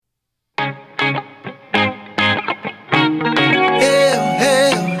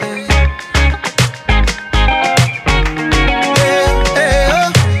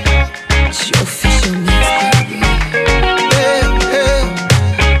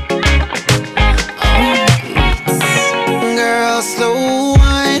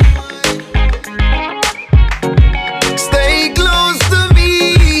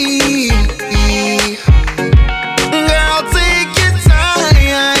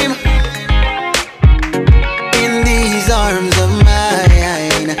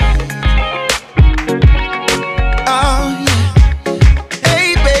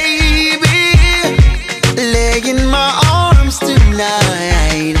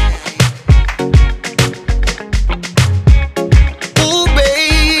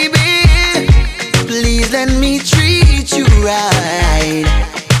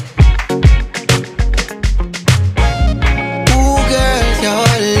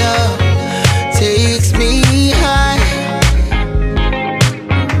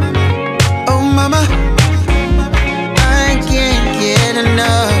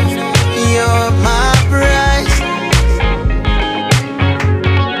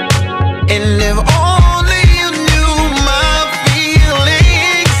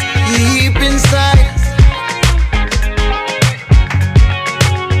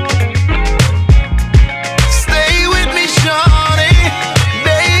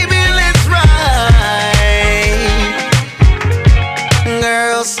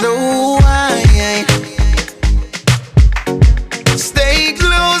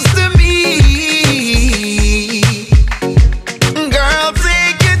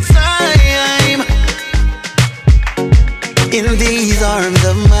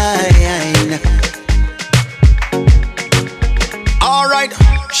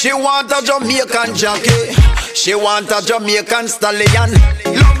want a Jamaican Jackie. She want a Jamaican stallion.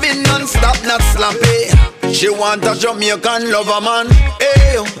 Loving non-stop, not sloppy. She want a Jamaican lover man.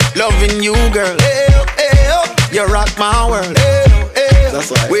 Hey, loving you girl. Hey, hey, you rock my world. Hey,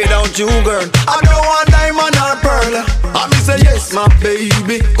 hey, without you girl, I don't want diamond or pearl. I me say yes my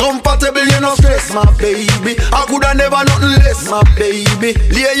baby. Comfortable you no stress my baby. I coulda never nothing less my baby.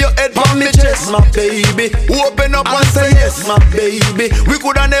 Lay your head on me chest my baby. Open up and say yes my baby. We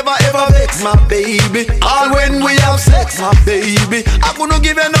coulda never ever vex my baby. All when we have sex my baby. I couldn't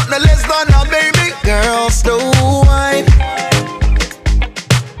give you nothing less than a baby. Girl slow